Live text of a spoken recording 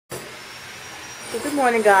Okay, good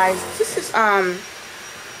morning, guys. This is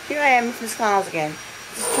here I am with Miss Connells again.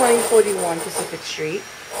 This is 2041 Pacific Street,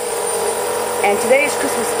 and today is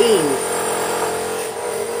Christmas Eve.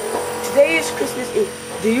 Today is Christmas Eve.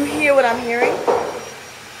 Do you hear what I'm hearing?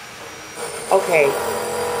 Okay,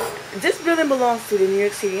 this building belongs to the New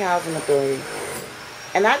York City Housing Authority,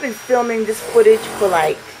 and I've been filming this footage for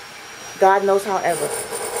like God knows how ever.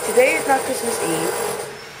 Today is not Christmas Eve.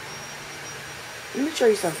 Let me show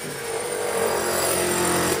you something.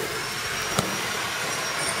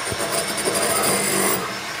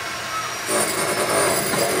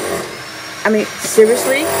 I mean,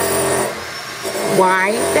 seriously?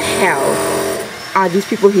 Why the hell are these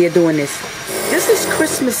people here doing this? This is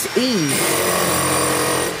Christmas Eve.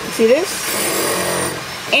 You see this?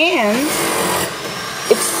 And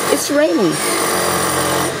it's rainy.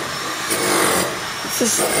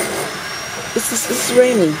 This is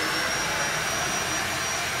rainy.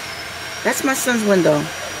 That's my son's window.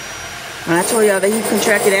 And I told y'all that he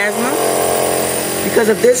contracted asthma because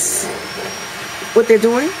of this, what they're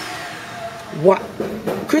doing. What?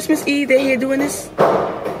 Christmas Eve, they're here doing this?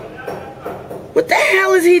 What the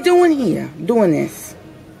hell is he doing here, doing this?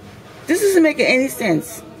 This isn't making any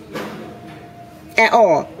sense at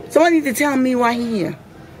all. Somebody needs to tell me why he's here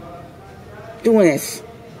doing this.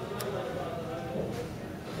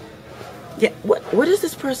 Yeah, what is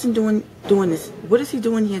this person doing this? What is he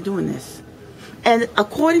doing here doing this? And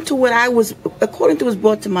according to what's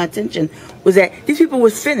brought to my attention was that these people were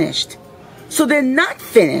finished. So they're not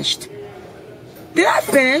finished. They're not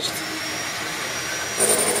finished.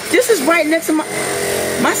 This is right next to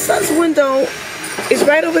my son's window is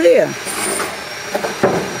right over there.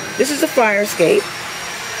 This is a fire escape.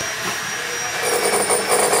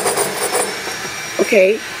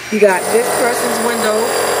 Okay, you got this person's window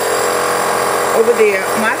over there.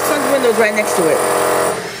 My son's window is right next to it.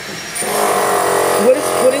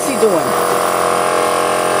 What is he doing?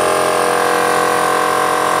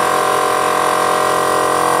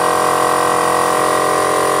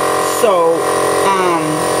 So,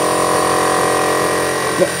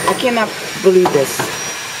 I cannot believe this.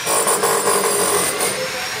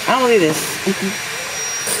 I don't believe this.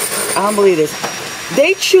 I don't believe this.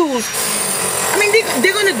 They choose. I mean,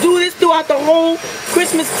 they're going to do this throughout the whole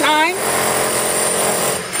Christmas time.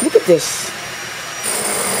 Look at this.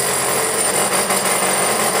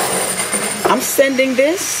 I'm sending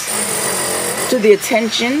this to the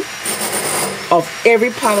attention of every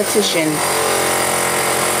politician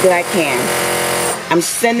that I can. I'm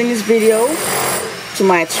sending this video to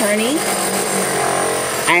my attorney.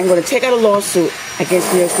 I am going to take out a lawsuit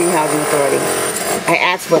against New York City Housing Authority. I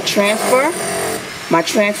asked for a transfer. My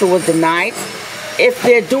transfer was denied. If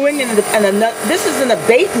they're doing this is an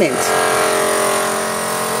abatement.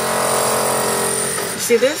 You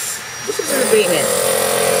see this? This is an abatement.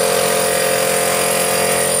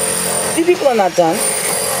 These people are not done.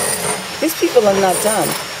 These people are not done.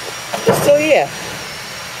 They're still here.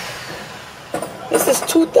 This is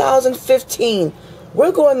 2015.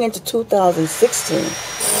 We're going into 2016.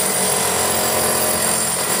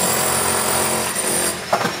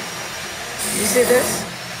 You see this?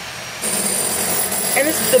 And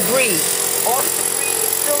it's debris. All the debris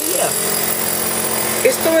is still here.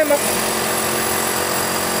 It's still in my...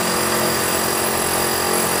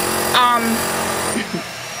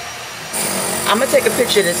 I'm going to take a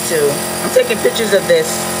picture of this too. I'm taking pictures of this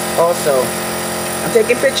also. I'm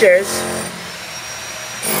taking pictures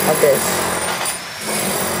of this.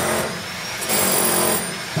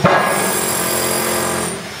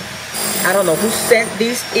 I don't know who sent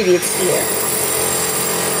these idiots here,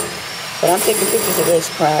 but I'm taking pictures of this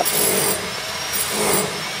crap.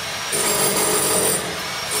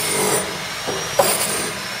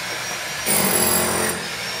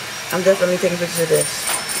 I'm definitely taking pictures of this.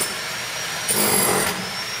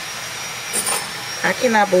 I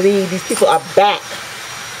cannot believe these people are back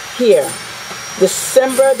here.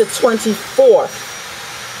 December the 24th.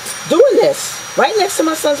 Doing this right next to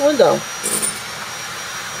my son's window.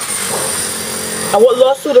 And what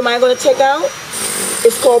lawsuit am I going to take out?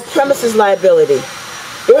 It's called premises liability.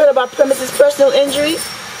 You heard about premises personal injury?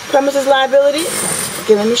 Premises liability?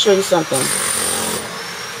 Okay, let me show you something.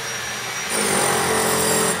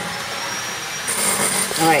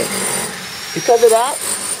 Alright. Because of that,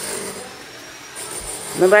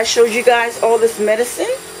 remember I showed you guys all this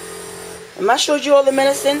medicine? Remember I showed you all the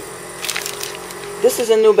medicine? This is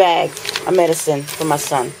a new bag of medicine for my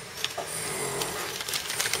son.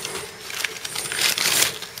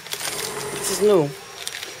 This is new.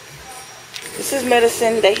 This is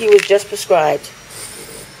medicine that he was just prescribed.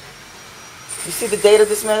 You see the date of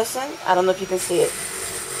this medicine? I don't know if you can see it.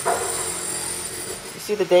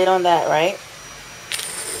 see the date on that, right?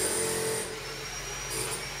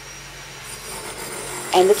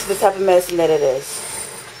 And this is the type of medicine that it is.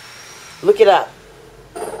 Look it up.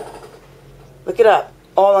 Look it up.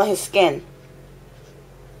 All on his skin.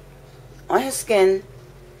 On his skin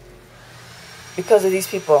because of these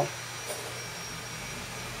people.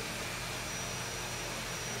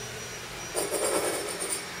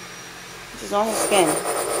 This is on his skin.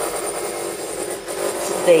 This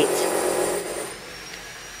is the date.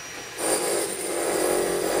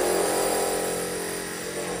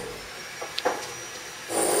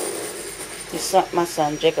 My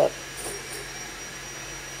son, Jacob.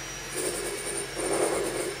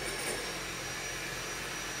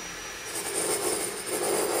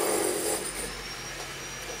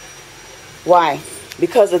 Why?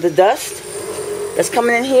 Because of the dust that's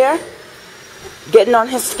coming in here, getting on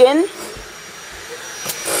his skin.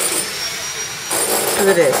 Look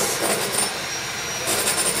at this.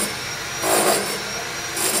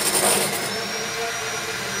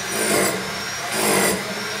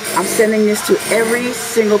 I'm sending this to every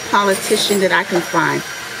single politician that I can find.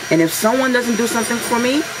 And if someone doesn't do something for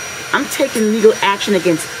me, I'm taking legal action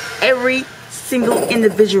against every single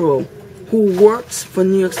individual who works for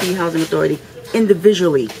New York City Housing Authority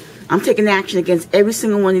individually. I'm taking action against every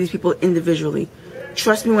single one of these people individually.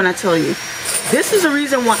 Trust me when I tell you. This is a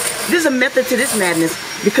reason why, there's a method to this madness,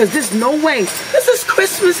 because there's no way. This is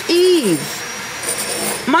Christmas Eve.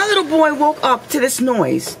 My little boy woke up to this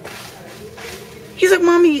noise. He's like,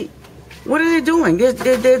 Mommy, what are they doing?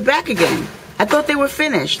 They're back again. I thought they were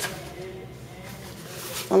finished.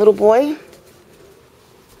 My little boy.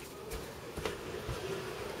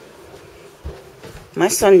 My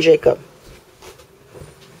son Jacob.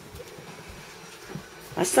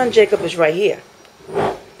 My son Jacob is right here.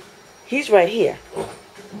 He's right here.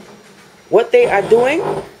 What they are doing,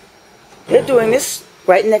 they're doing this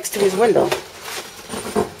right next to his window.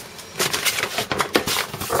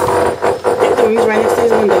 He's right next to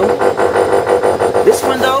his window. This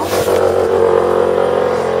window.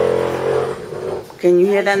 Can you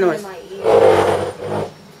hear that noise?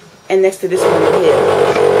 And next to this window here.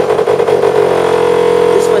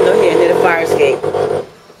 This window here near the fire escape.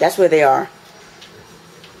 That's where they are.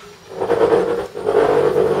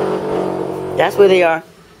 That's where they are.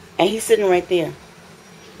 And he's sitting right there.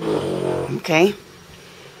 Okay?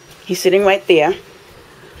 He's sitting right there.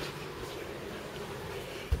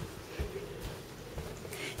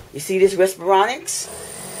 You see this Respironics?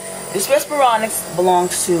 This Respironics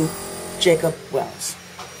belongs to Jacob Wells.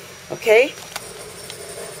 Okay?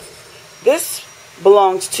 This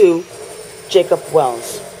belongs to Jacob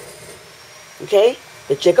Wells. Okay?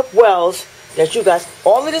 The Jacob Wells that you guys,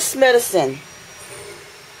 all of this medicine.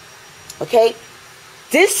 Okay?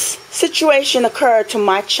 This situation occurred to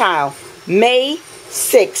my child May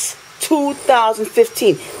 6,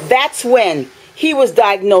 2015. That's when he was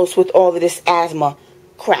diagnosed with all of this asthma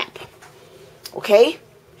crap. Okay?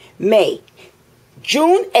 May.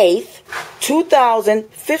 June 8th,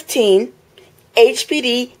 2015,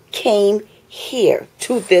 HPD came here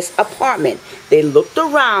to this apartment. They looked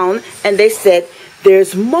around and they said,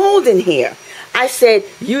 there's mold in here. I said,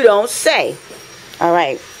 you don't say. All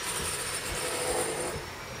right.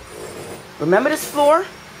 Remember this floor?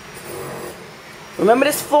 Remember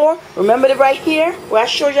this floor? Remember it right here where I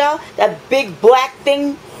showed y'all that big black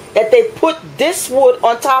thing that they put this wood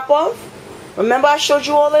on top of? Remember I showed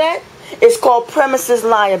you all of that? It's called premises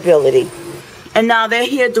liability. And now they're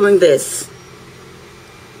here doing this.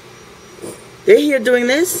 They're here doing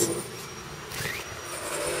this.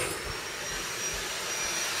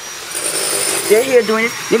 They're here doing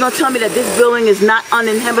this. They're going to tell me that this building is not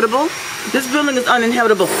uninhabitable? This building is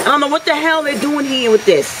uninhabitable. I don't know what the hell they're doing here with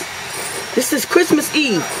this. This is Christmas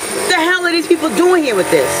Eve. What the hell are these people doing here with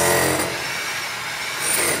this?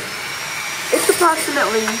 It's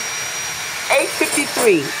approximately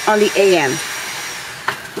 8:53 on the AM.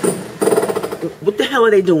 What the hell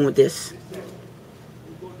are they doing with this?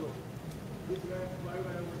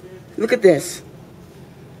 Look at this.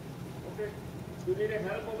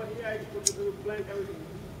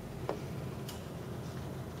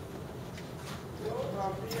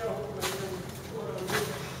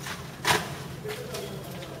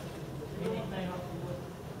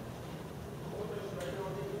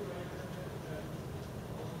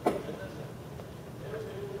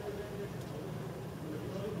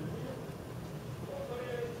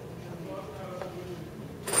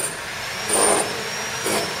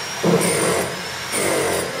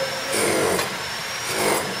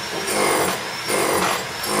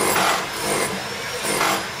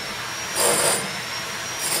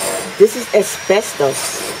 This is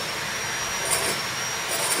asbestos.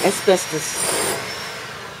 Asbestos.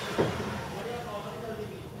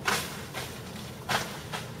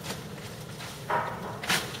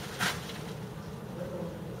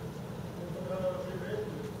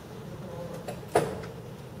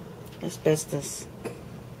 Asbestos.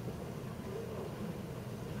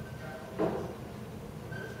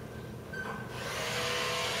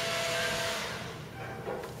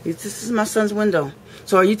 This is my son's window.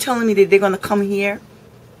 So are you telling me that they're going to come here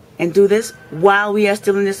and do this while we are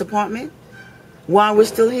still in this apartment? While we're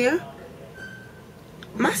still here?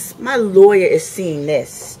 My lawyer is seeing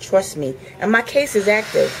this. Trust me. And my case is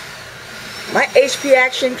active. My HP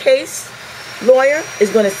action case lawyer is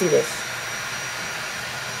going to see this.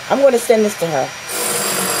 I'm going to send this to her.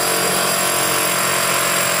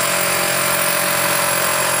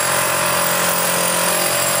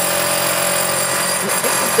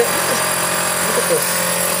 Look at this.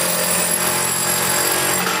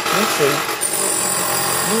 Let's see.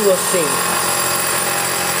 You will see.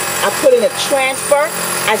 I put in a transfer.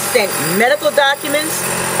 I sent medical documents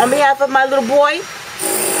on behalf of my little boy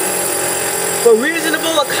for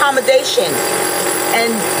reasonable accommodation.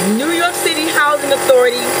 And New York City Housing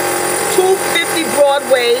Authority, 250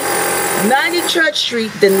 Broadway, 90 Church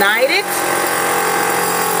Street, denied it.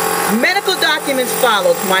 Medical documents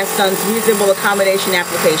followed my son's reasonable accommodation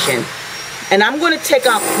application. And I'm going to take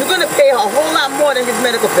out, you're going to pay a whole lot more than his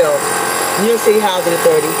medical bill. New York City Housing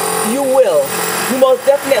Authority. You will. You most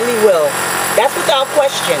definitely will. That's without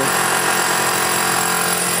question.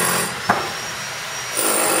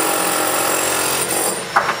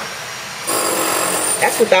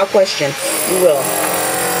 That's without question. You will.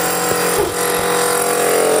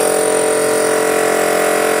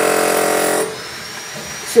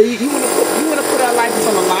 So you want to put our lives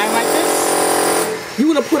on the line like this? You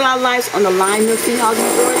want to put our lives on the line, New York City Housing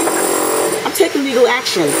Authority? I'm taking legal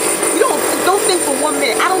action. You don't think for 1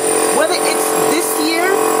 minute. Whether it's this year,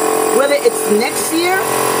 whether it's next year,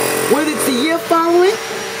 whether it's the year following,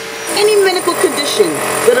 any medical condition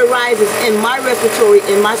that arises in my respiratory,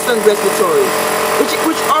 in my son's respiratory, which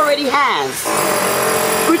already has,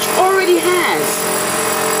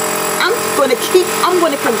 I'm going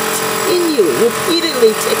to continue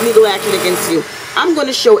repeatedly take legal action against you. I'm going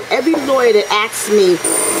to show every lawyer that asks me,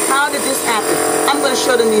 how did this happen? I'm going to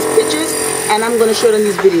show them these pictures and I'm going to show them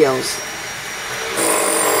these videos.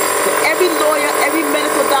 For every lawyer, every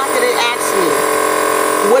medical doctor that asks me,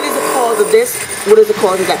 what is the cause of this? What is the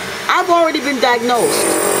cause of that? I've already been diagnosed.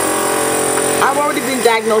 I've already been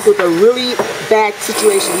diagnosed with a really bad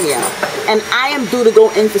situation here. And I am due to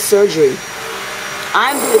go in for surgery.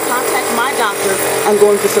 I'm due to contact my doctor and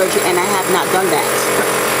go in for surgery, and I have not done that.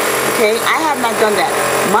 Okay? I have not done that.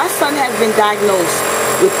 My son has been diagnosed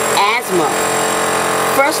with asthma.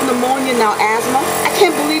 First pneumonia, now asthma. I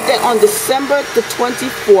can't believe that on December the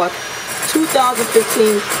 24th,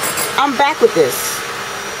 2015, I'm back with this.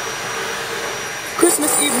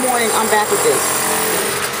 Christmas Eve morning, I'm back with this.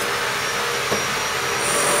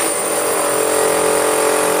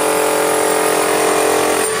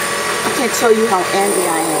 I can't tell you how angry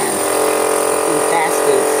I am. You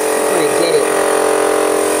bastards. You're going to get it.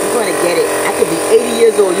 You're going to get it. I could be 80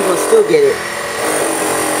 years old. You're going to still get it.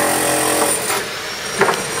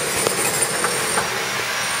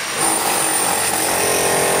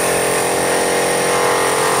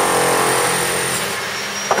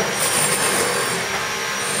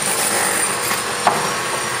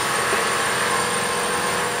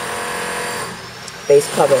 Face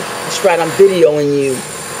cover. That's right. I'm videoing you.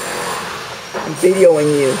 I'm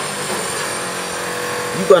videoing you.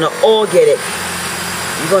 You're going to all get it.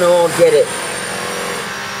 You're going to all get it.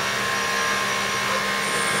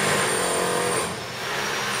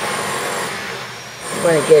 You're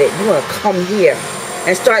going to get it. You're going to come here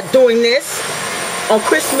and start doing this on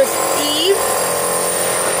Christmas Eve.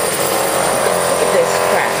 Look at this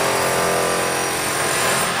crap.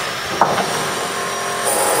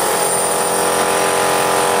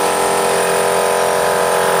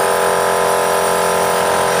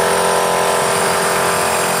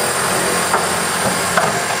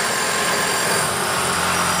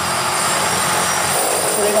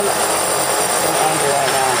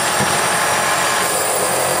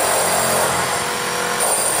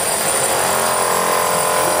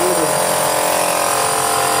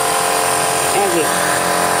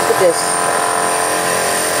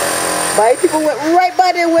 White people went right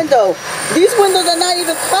by their window. These windows are not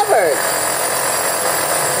even covered.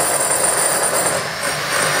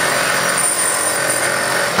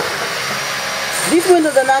 These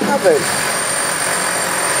windows are not covered.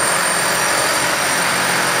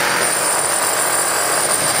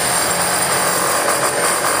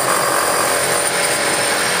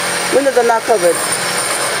 windows are not covered.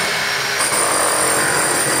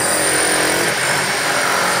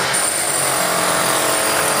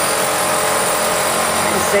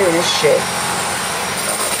 I'm saving this shit.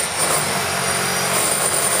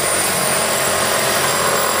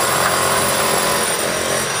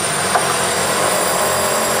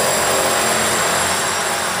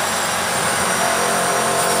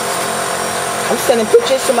 I'm sending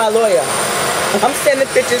pictures to my lawyer. I'm sending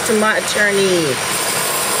pictures to my attorney.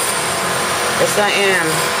 Yes, I am.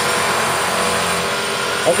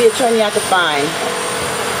 Every attorney I can find.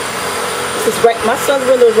 This is right. My son's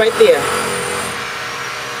window is right there.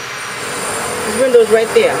 His window is right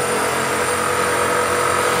there.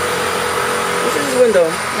 This is his window,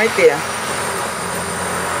 right there.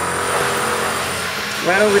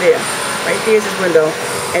 Right over there. Right there is his window,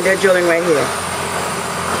 and they're drilling right here.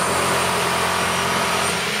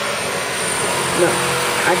 No,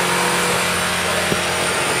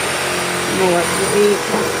 you know what?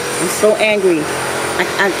 I'm so angry.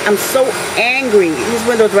 I'm so angry. His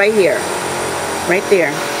window's right here, right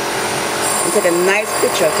there. I'll take a nice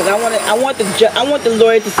picture because I want the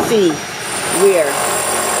lawyer to see where.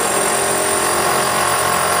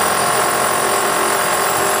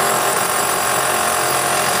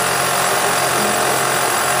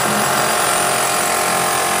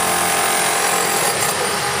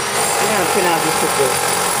 Print out these pictures.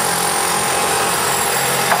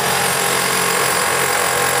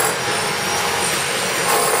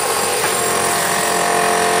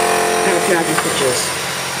 I'm gonna print out these pictures.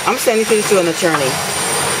 I'm sending these to an attorney.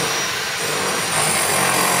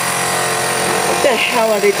 What the hell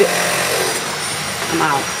are they doing? I'm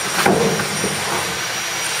out.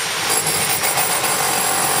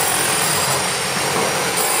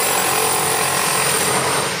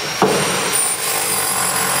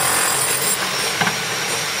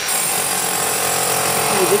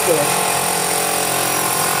 Ridiculous.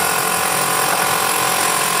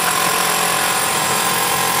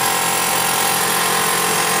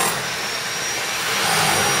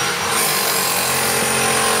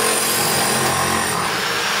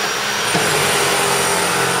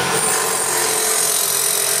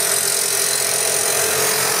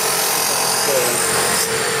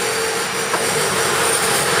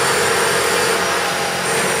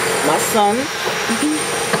 My son.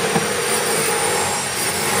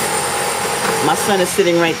 My son is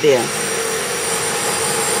sitting right there.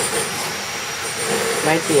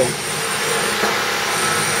 Right there.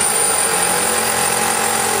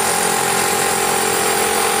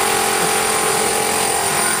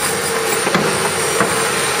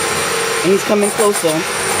 And he's coming closer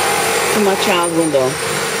to my child's window.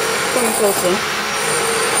 Coming closer.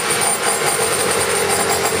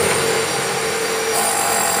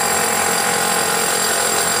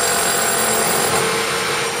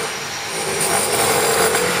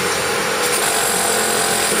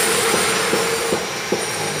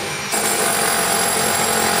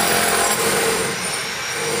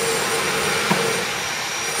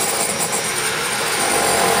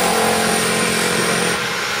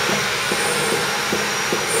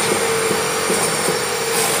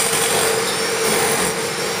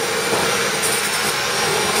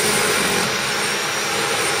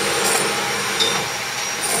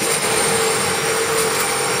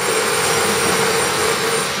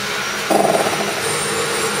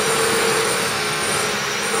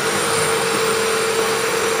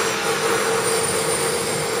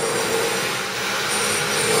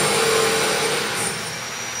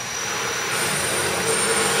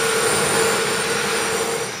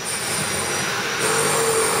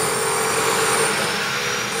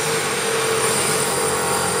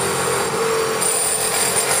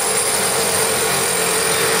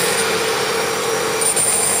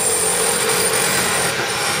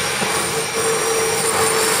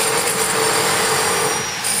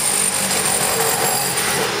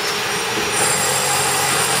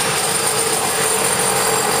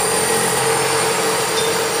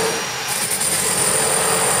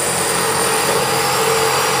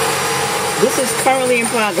 This is currently in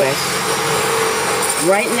progress.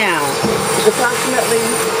 Right now, it's approximately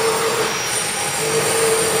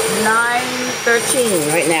 9:13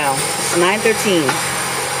 right now. It's 9:13.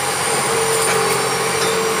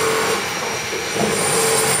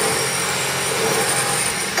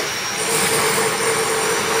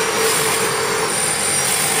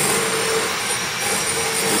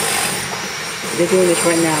 They're doing this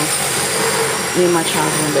right now near my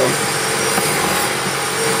child's window.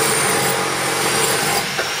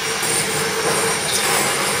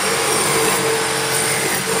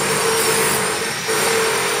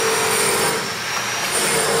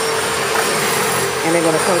 And And they're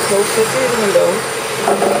going to come closer to his window.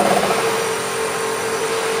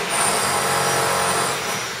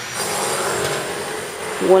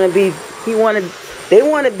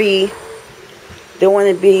 They want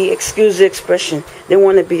to be, excuse the expression, they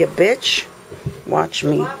want to be a bitch. Watch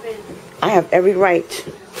me. I have every right.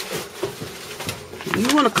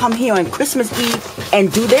 You want to come here on Christmas Eve and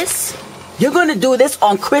do this? You're going to do this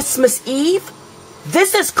on Christmas Eve?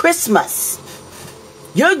 This is Christmas.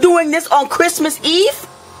 You're doing this on Christmas Eve?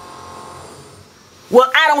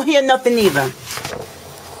 Well, I don't hear nothing either.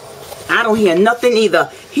 I don't hear nothing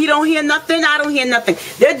either. He don't hear nothing. I don't hear nothing.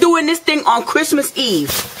 They're doing this thing on Christmas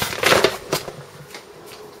Eve.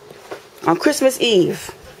 On Christmas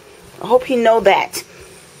Eve. I hope he know that.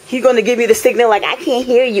 He's going to give me the signal like, I can't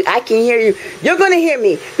hear you. I can't hear you. You're going to hear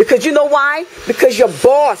me. Because you know why? Because your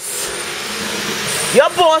boss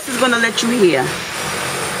is going to let you hear.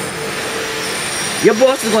 Your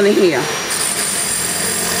boss is going to hear.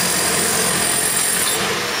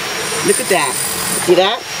 Look at that. See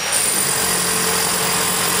that?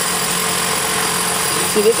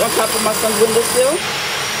 See this on top of my son's window sill?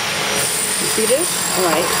 You see this? All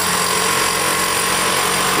right.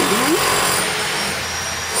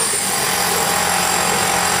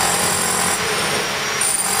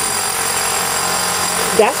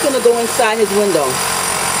 That's going to go inside his window.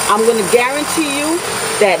 I'm going to guarantee you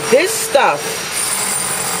that this stuff,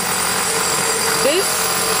 this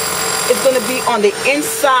is going to be on the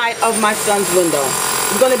inside of my son's window.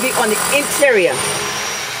 It's going to be on the interior.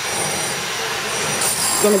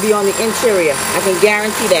 It's going to be on the interior. I can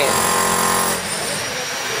guarantee that.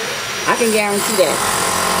 I can guarantee that.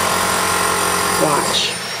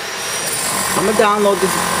 Watch. I'm going to download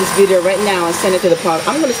this video right now and send it to the public.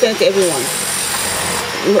 I'm going to send it to everyone.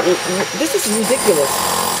 This is ridiculous.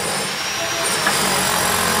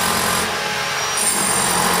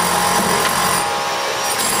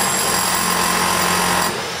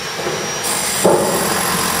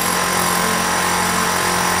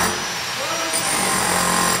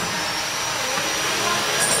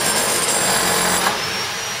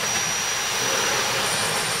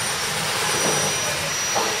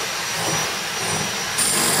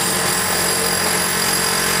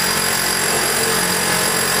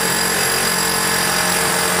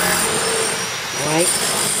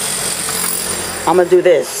 I'm going to do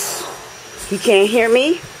this. He can't hear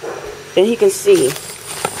me, then he can see.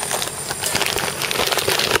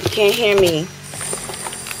 He can't hear me,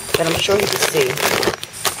 but I'm sure he can see.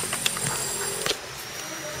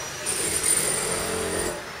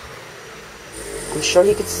 I'm sure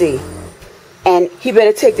he could see. And he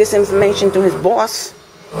better take this information to his boss.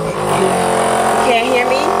 He can't hear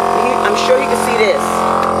me? I'm sure he can see this.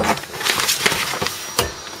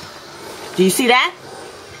 Do you see that?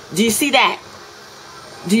 Do you see that?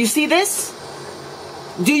 Do you see this?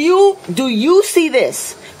 Do you see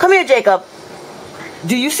this? Come here, Jacob.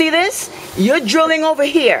 Do you see this? You're drilling over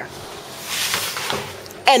here.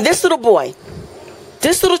 And this little boy,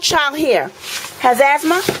 this little child here has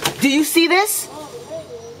asthma. Do you see this?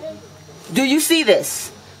 Do you see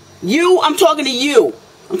this? You, I'm talking to you.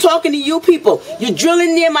 I'm talking to you people. You're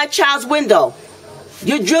drilling near my child's window.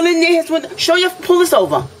 You're drilling near his window. Show your, pull this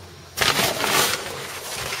over.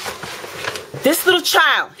 This little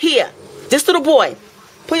child here, this little boy,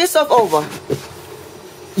 pull yourself over.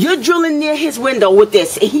 You're drilling near his window with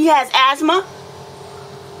this, and he has asthma.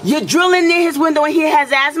 You're drilling near his window and he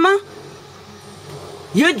has asthma.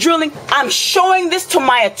 You're drilling. I'm showing this to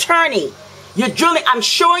my attorney. You're drilling. I'm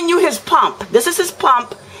showing you his pump. This is his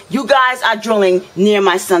pump. You guys are drilling near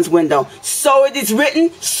my son's window. So it is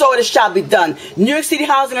written, so it shall be done. New York City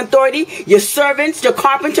Housing Authority, your servants, your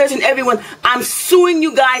carpenters, and everyone, I'm suing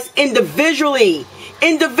you guys individually.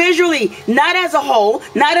 Individually. Not as a whole,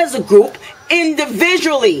 not as a group.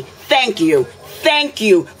 Individually. Thank you. Thank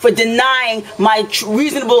you for denying my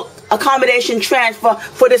reasonable accommodation transfer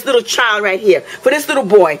for this little child right here. For this little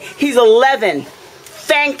boy. He's 11.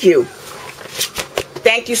 Thank you.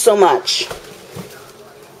 Thank you so much.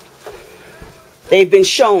 They've been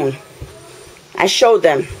shown. I showed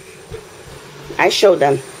them. I showed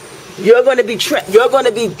them. You're going to be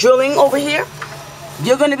drilling over here.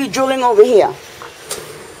 You're going to be drilling over here.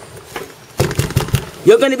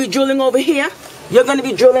 You're going to be drilling over here. You're going to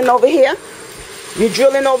be drilling over here. You're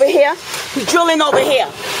drilling over here. Who's drilling over here?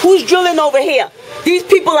 Who's drilling over here? These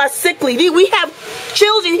people are sickly. We have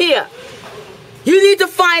children here. You need to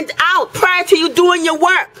find out prior to you doing your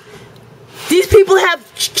work. These people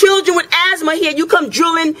have children with asthma here. You come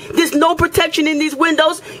drilling. There's no protection in these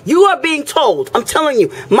windows. You are being told. I'm telling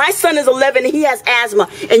you. My son is 11 and he has asthma.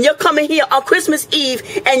 And you're coming here on Christmas Eve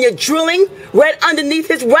and you're drilling right underneath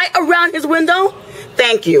his, right around his window.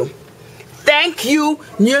 Thank you. Thank you,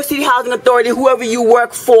 New York City Housing Authority, whoever you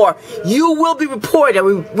work for. You will be reported.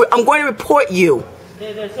 I'm going to report you.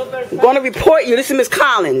 I'm going to report you. This is Ms.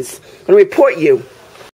 Collins. I'm going to report you.